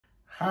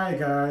Hi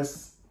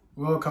guys,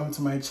 welcome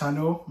to my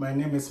channel. My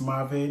name is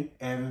Marvin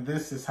and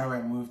this is how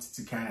I moved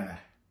to Canada.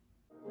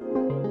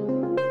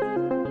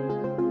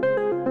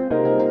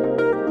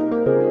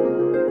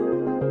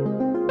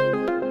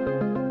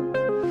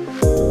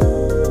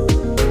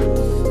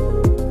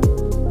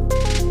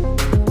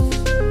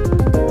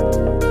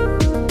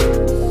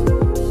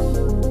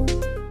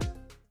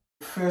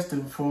 First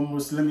and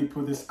foremost, let me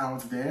put this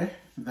out there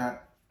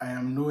that I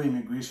am no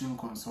immigration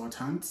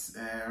consultant.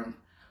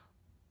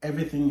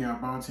 Everything you're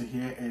about to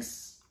hear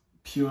is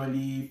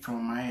purely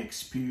from my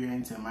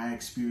experience and my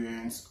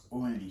experience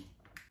only.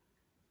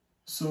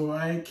 So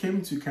I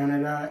came to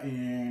Canada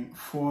in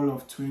fall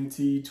of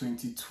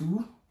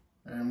 2022,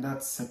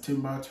 that's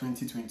September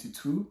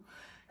 2022.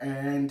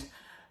 And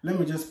let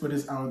me just put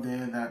this out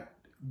there that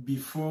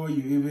before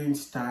you even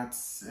start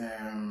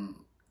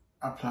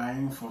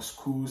applying for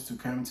schools to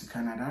come to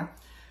Canada,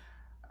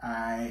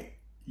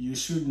 you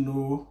should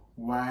know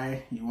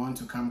why you want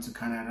to come to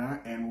Canada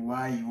and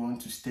why you want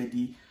to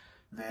study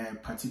the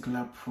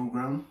particular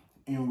program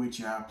in which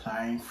you are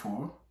applying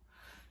for.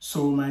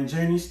 So my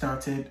journey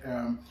started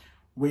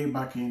way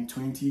back in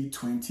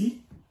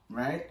 2020,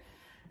 right?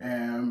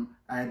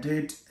 I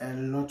did a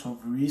lot of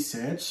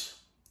research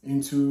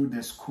into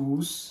the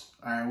schools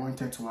I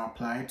wanted to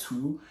apply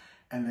to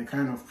and the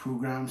kind of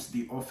programs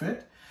they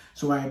offered.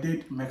 So I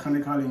did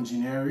mechanical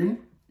engineering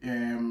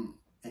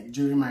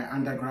during my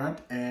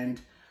undergrad, and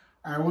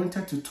I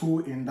wanted to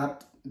tool in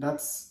that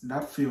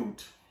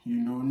field,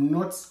 you know,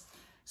 not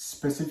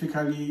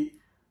specifically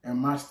a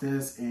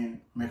master's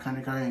in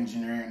mechanical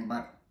engineering,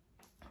 but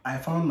I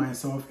found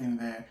myself in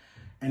the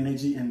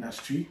energy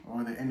industry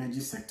or the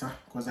energy sector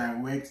because I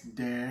worked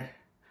there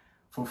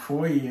for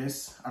 4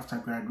 years after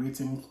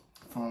graduating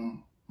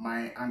from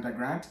my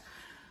undergrad.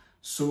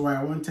 So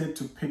I wanted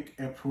to pick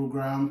a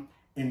program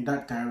in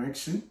that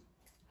direction.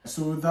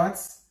 So that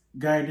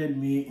guided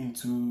me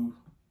into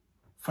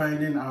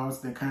finding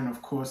out the kind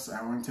of course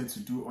I wanted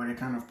to do or the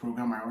kind of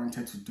program I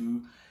wanted to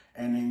do,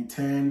 and in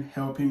turn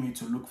helping me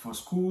to look for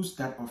schools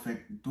that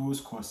offered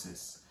those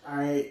courses.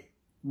 I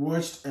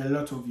watched a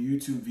lot of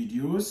YouTube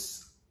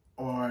videos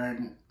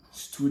on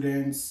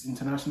students,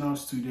 international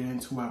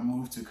students who have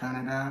moved to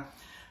Canada,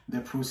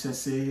 the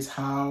processes,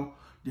 how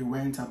they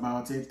went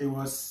about it. It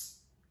was,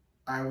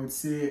 I would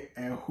say,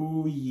 a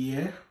whole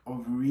year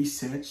of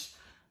research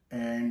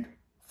and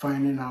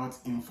finding out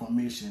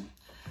information.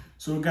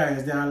 So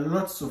guys, there are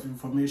lots of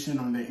information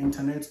on the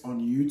internet, on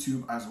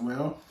YouTube as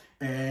well.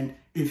 And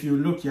if you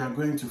look, you are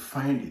going to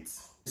find it.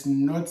 It's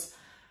not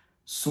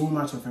so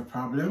much of a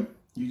problem.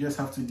 You just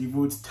have to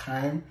devote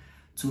time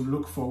to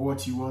look for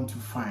what you want to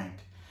find.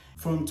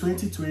 From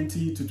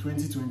 2020 to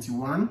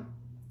 2021,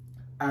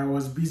 I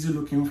was busy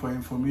looking for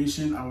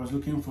information. I was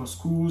looking for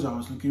schools. I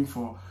was looking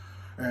for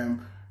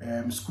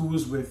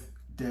schools with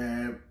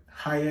the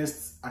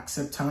highest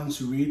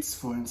acceptance rates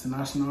for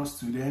international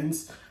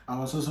students. I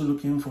was also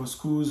looking for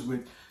schools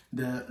with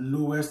the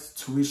lowest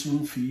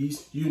tuition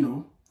fees, you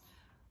know,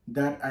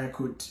 that I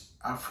could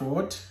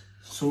afford.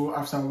 So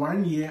after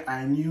 1 year,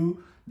 I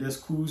knew the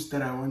schools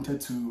that I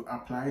wanted to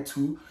apply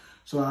to.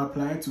 So I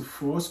applied to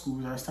 4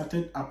 schools. I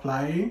started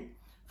applying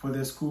for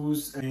the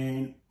schools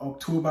in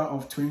October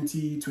of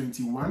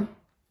 2021.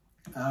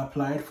 I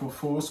applied for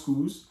 4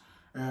 schools.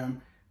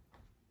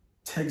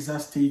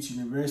 Texas State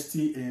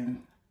University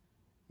in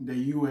the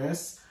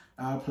US.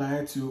 I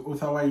applied to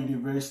Ottawa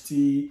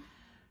University,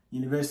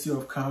 University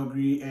of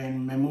Calgary,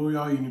 and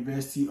Memorial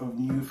University of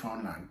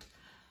Newfoundland.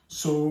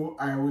 So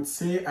I would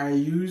say I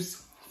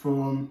used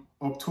from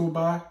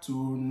October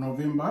to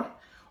November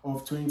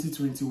of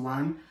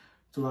 2021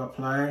 to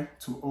apply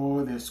to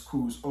all the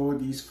schools, all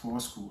these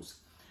 4 schools.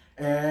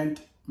 And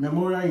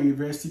Memorial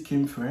University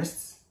came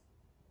first,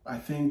 I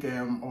think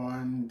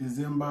on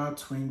December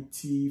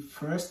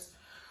 21st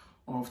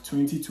of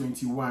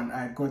 2021.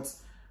 I got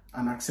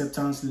an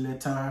acceptance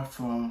letter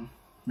from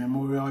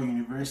Memorial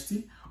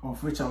University,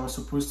 of which I was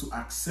supposed to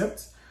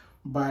accept,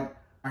 but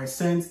I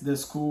sent the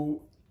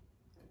school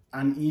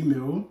an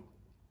email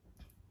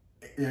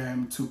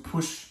to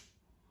push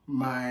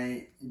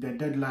the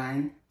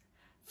deadline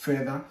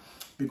further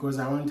because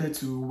I wanted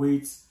to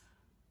wait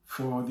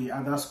for the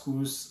other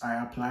schools I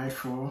applied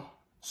for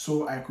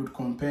so I could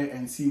compare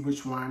and see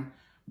which one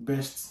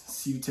best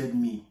suited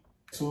me.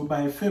 So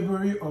by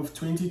February of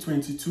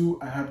 2022,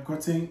 I had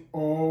gotten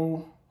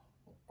all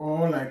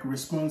like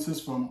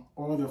responses from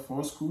all the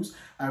 4 schools.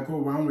 I got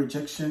 1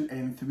 rejection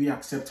and 3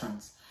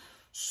 acceptance.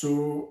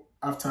 So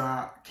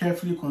after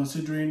carefully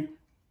considering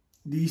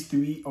these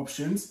 3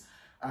 options,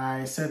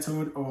 I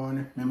settled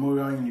on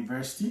Memorial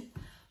University.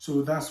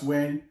 So that's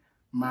when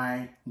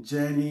my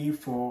journey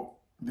for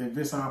the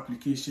visa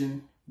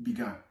application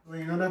began. So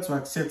in order to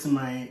accept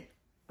my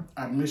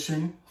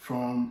admission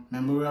from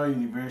Memorial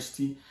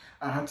University,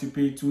 I had to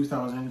pay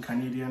 2,000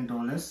 Canadian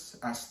dollars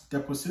as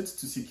deposits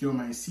to secure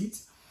my seat.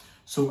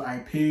 So I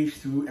paid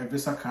through a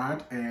Visa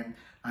card and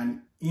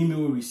an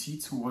email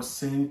receipt was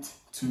sent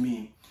to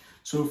me.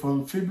 So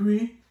from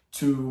February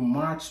to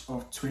March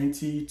of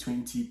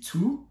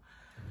 2022,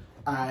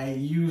 I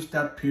used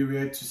that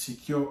period to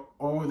secure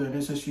all the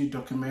necessary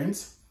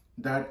documents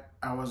that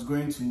I was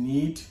going to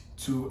need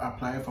to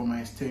apply for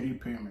my study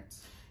permit.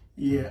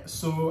 Yeah,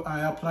 so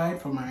I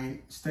applied for my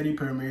study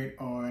permit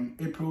on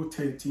April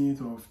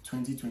 13th of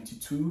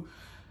 2022.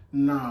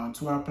 Now,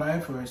 to apply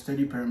for a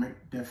study permit,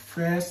 the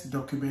first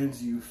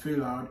document you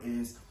fill out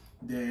is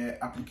the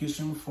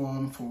application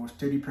form for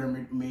study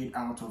permit made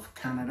out of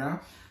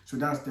Canada. So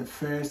that's the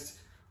first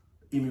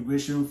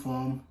immigration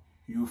form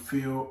you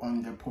fill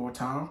on the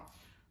portal.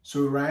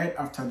 So right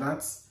after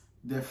that,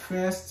 the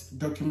first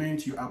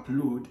document you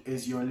upload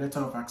is your letter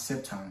of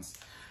acceptance.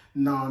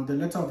 Now, the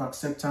letter of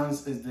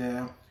acceptance is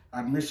the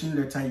admission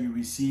letter you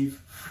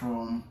receive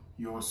from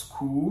your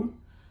school,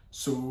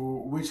 so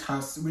which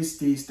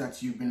states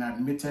that you've been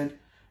admitted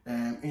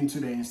into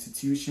the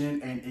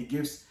institution, and it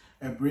gives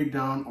a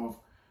breakdown of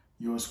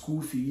your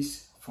school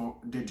fees for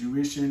the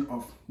duration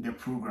of the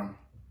program.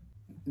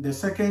 The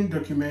second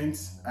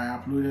document I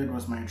uploaded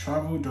was my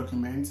travel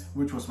document,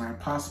 which was my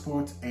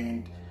passport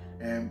and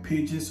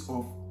pages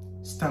of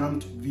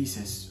stamped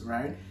visas,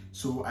 right?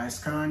 So I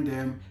scanned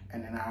them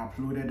and then I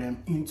uploaded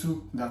them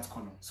into that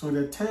column. So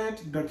the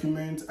third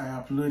document I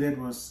uploaded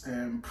was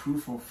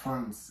proof of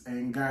funds.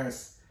 And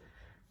guys,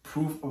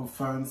 proof of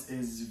funds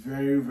is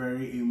very,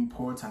 very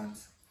important.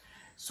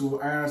 So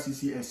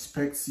IRCC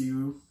expects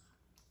you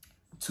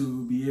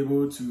to be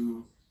able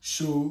to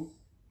show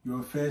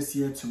your first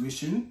year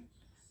tuition,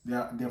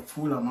 the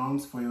full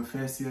amount for your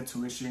first year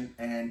tuition,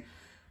 and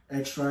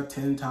extra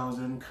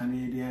 10,000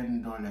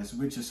 Canadian dollars,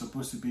 which is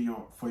supposed to be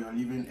for your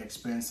living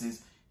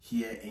expenses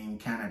here in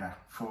Canada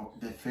for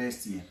the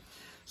first year.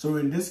 So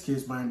in this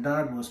case, my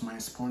dad was my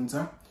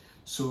sponsor.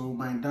 So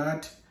my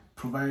dad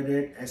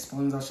provided a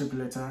sponsorship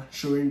letter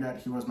showing that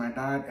he was my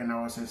dad and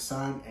I was his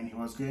son, and he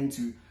was going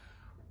to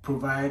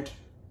provide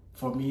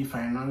for me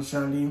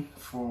financially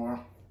for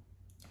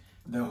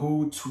the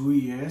whole 2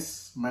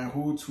 years, my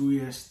whole 2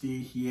 year stay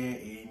here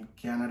in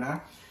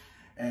Canada.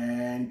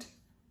 And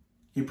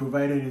he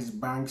provided his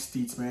bank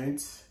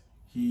statement,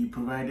 he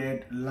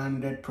provided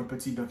landed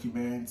property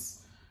documents,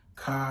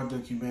 car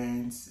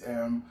documents,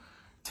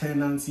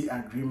 tenancy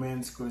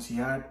agreements, because he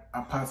had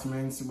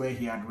apartments where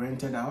he had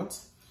rented out.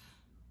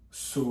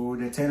 So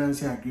the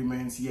tenancy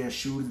agreements here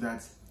showed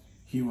that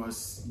he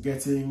was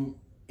getting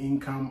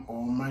income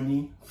or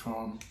money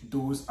from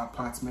those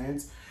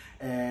apartments.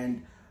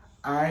 And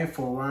I,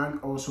 for one,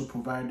 also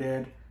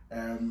provided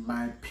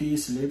my pay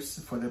slips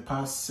for the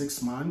past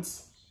 6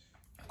 months,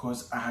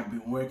 because I had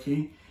been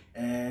working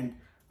and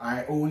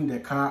I owned the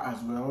car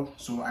as well.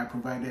 So I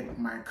provided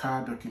my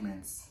car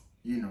documents,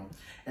 you know.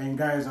 And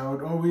guys, I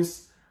would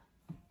always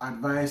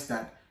advise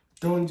that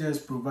don't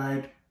just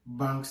provide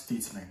bank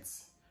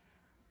statements,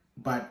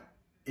 but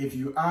if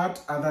you add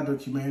other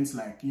documents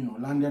like, you know,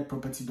 landed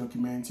property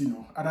documents, you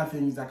know, other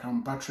things that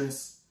can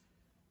buttress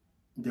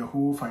the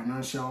whole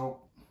financial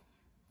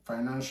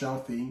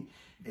thing,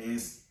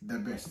 is the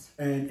best.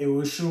 And it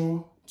will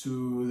show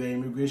to the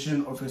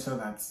immigration officer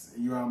that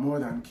you are more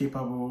than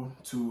capable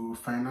to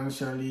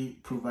financially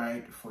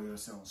provide for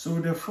yourself. So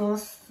the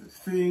fourth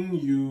thing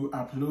you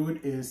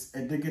upload is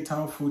a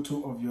digital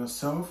photo of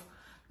yourself.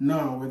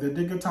 Now, with the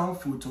digital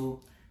photo,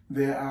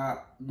 there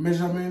are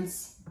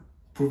measurements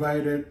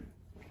provided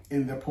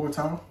in the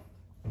portal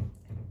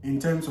in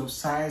terms of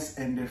size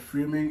and the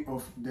framing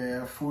of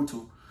the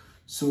photo.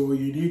 So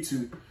you need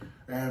to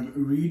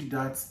read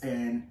that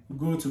and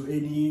go to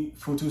any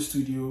photo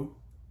studio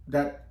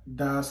that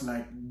does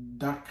like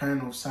that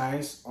kind of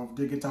size of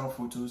digital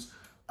photos,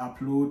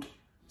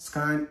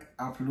 scan,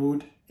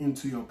 upload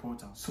into your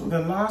portal. So the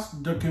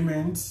last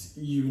document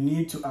you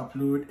need to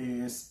upload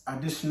is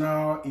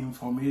additional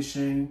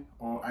information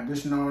or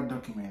additional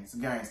documents,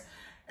 guys.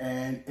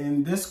 And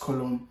in this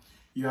column,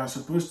 you are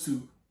supposed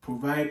to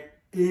provide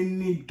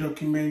any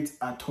document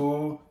at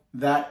all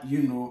that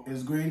you know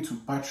is going to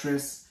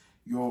buttress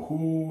your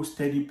whole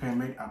study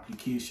permit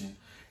application.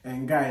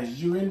 And guys,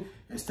 during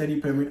a study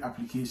permit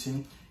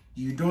application,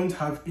 you don't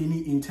have any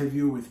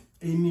interview with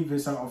any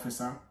visa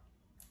officer.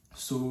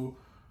 So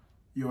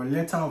your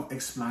letter of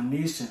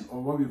explanation,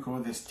 or what we call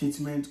the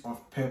statement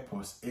of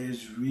purpose,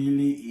 is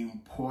really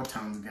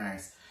important,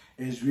 guys.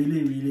 It's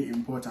really, really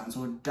important.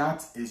 So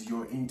that is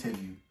your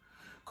interview,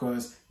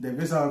 because the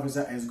visa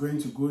officer is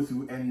going to go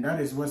through, and that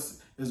is what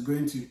is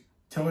going to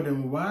tell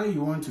them why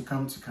you want to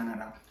come to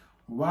Canada.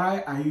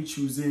 Why are you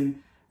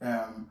choosing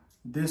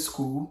this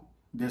school,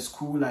 the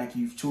school like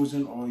you've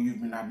chosen or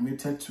you've been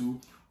admitted to?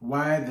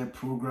 Why the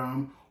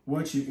program?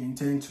 What you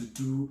intend to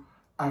do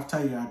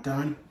after you are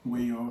done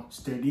with your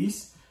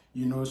studies,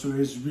 you know. So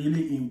it's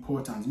really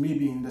important.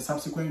 Maybe in the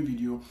subsequent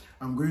video,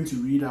 I'm going to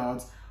read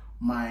out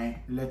my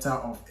letter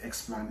of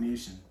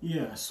explanation.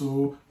 Yeah,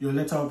 so your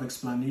letter of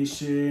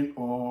explanation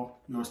or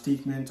your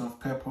statement of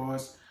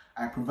purpose,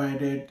 I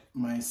provided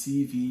my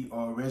CV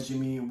or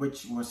resume,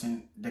 which was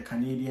in the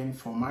Canadian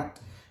format.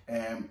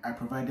 I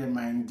provided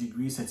my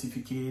degree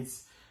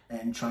certificates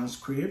and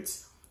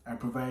transcripts. I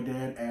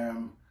provided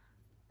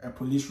a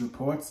police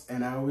report,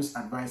 and I always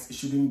advise it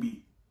shouldn't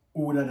be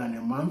older than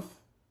a month.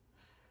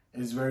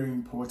 is very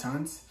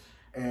important,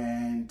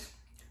 and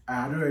I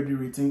had already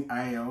written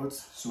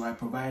IELTS, so I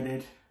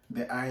provided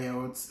the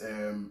IELTS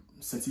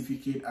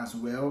certificate as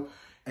well,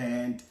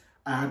 and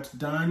I had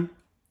done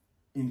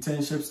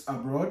internships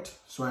abroad,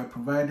 so I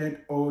provided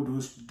all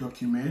those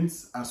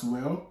documents as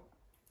well.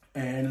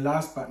 And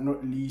last but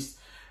not least,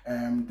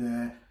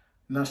 the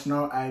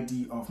national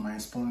ID of my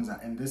sponsor,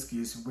 in this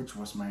case, which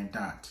was my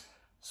dad.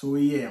 So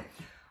yeah,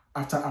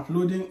 after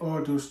uploading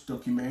all those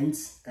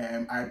documents,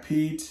 I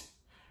paid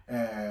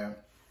a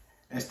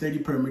study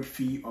permit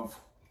fee of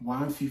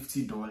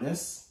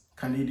 $150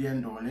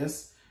 Canadian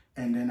dollars,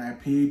 and then I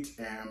paid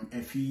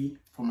a fee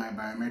for my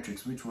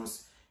biometrics, which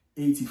was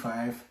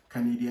 85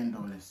 Canadian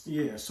dollars.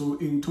 Yeah, so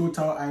in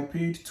total I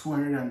paid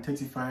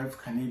 235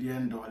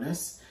 Canadian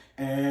dollars,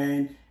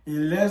 and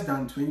in less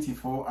than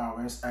 24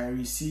 hours I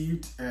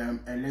received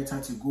a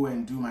letter to go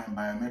and do my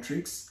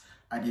biometrics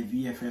at the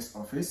VFS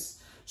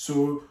office.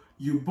 So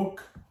you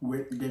book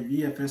with the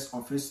VFS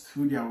office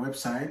through their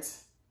website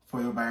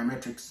for your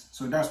biometrics.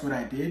 So that's what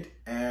I did,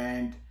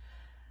 and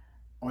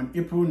on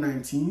April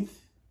 19th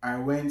I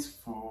went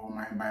for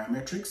my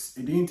biometrics.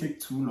 It didn't take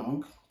too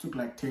long, it took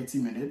like 30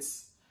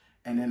 minutes,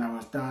 and then I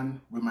was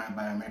done with my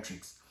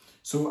biometrics.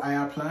 So I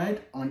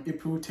applied on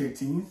April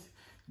 13th,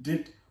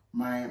 did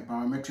my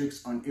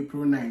biometrics on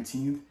April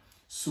 19th.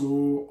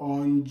 So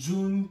on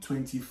June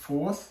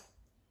 24th,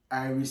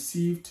 I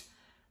received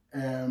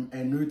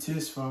a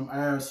notice from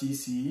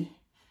IRCC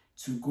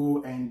to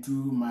go and do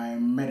my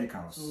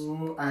medicals.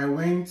 So I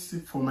went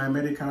for my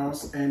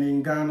medicals, and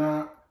in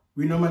Ghana,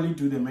 we normally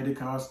do the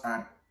medicals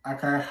at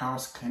Akai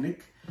House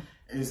Clinic.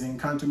 It's in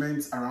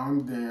cantonments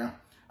around the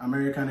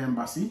American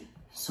Embassy.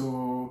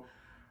 So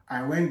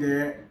I went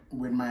there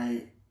with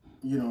my,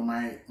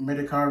 my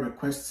medical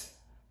request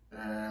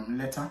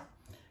letter,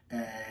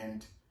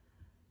 and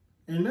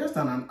in less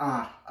than an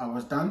hour, I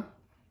was done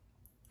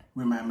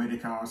with my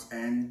medicals,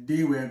 and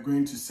they were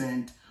going to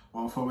send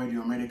or forward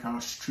your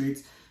medicals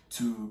straight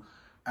to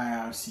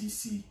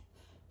IRCC.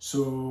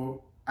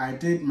 So I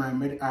did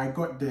I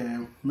got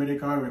the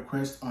medical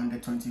request on the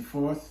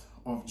 24th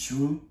of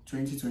June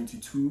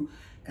 2022,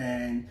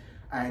 and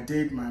I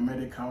did my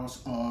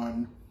medicals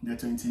on the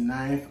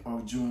 29th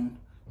of June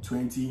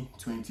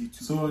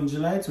 2022. So on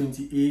July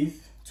 28th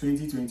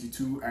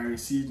 2022, I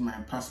received my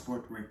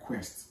passport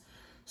request.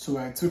 So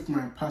I took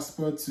my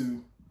passport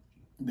to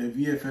the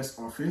VFS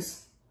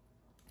office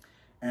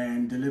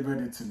and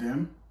delivered it to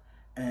them,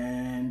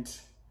 and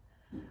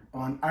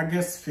on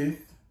August 5th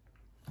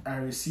I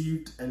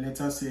received a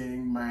letter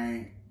saying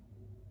my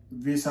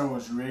visa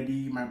was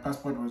ready, my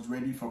passport was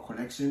ready for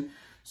collection.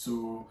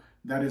 So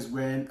that is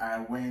when I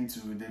went to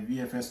the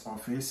VFS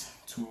office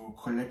to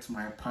collect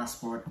my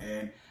passport,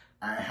 and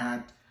I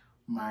had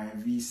my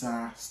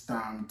visa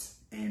stamped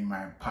in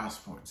my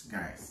passport,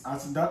 guys.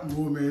 At that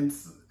moment,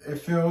 it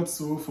felt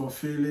so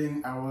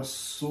fulfilling. I was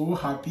so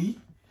happy.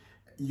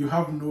 You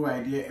have no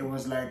idea. It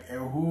was like a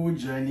whole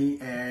journey,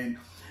 and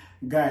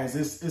guys,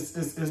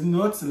 it's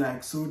not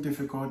like so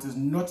difficult. It's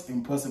not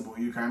impossible.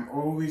 You can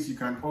always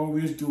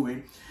do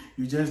it.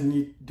 You just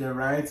need the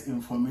right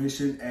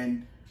information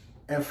and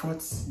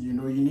efforts. You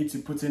need to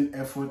put in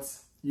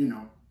efforts,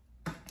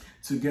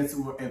 to get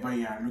whatever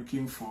you are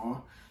looking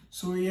for.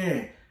 So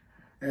yeah,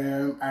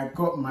 I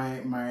got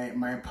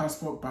my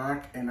passport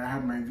back, and I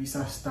had my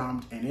visa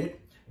stamped in it,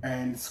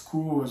 and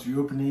school was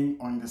reopening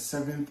on the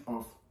 7th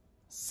of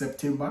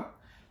September.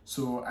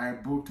 So I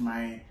booked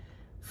my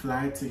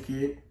flight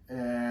ticket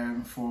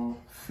for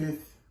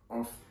 5th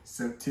of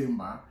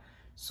September.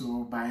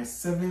 So by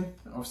 7th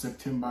of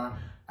September,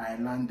 I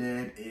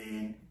landed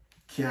in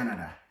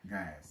Canada,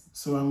 guys.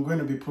 So I'm going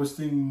to be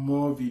posting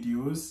more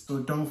videos, so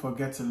don't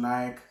forget to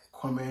like,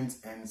 comment,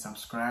 and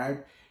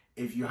subscribe.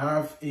 If you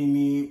have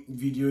any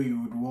video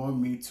you would want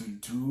me to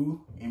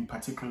do in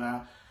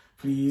particular,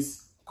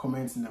 please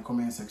comment in the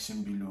comment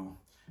section below.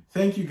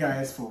 Thank you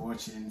guys for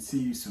watching. See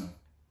you soon.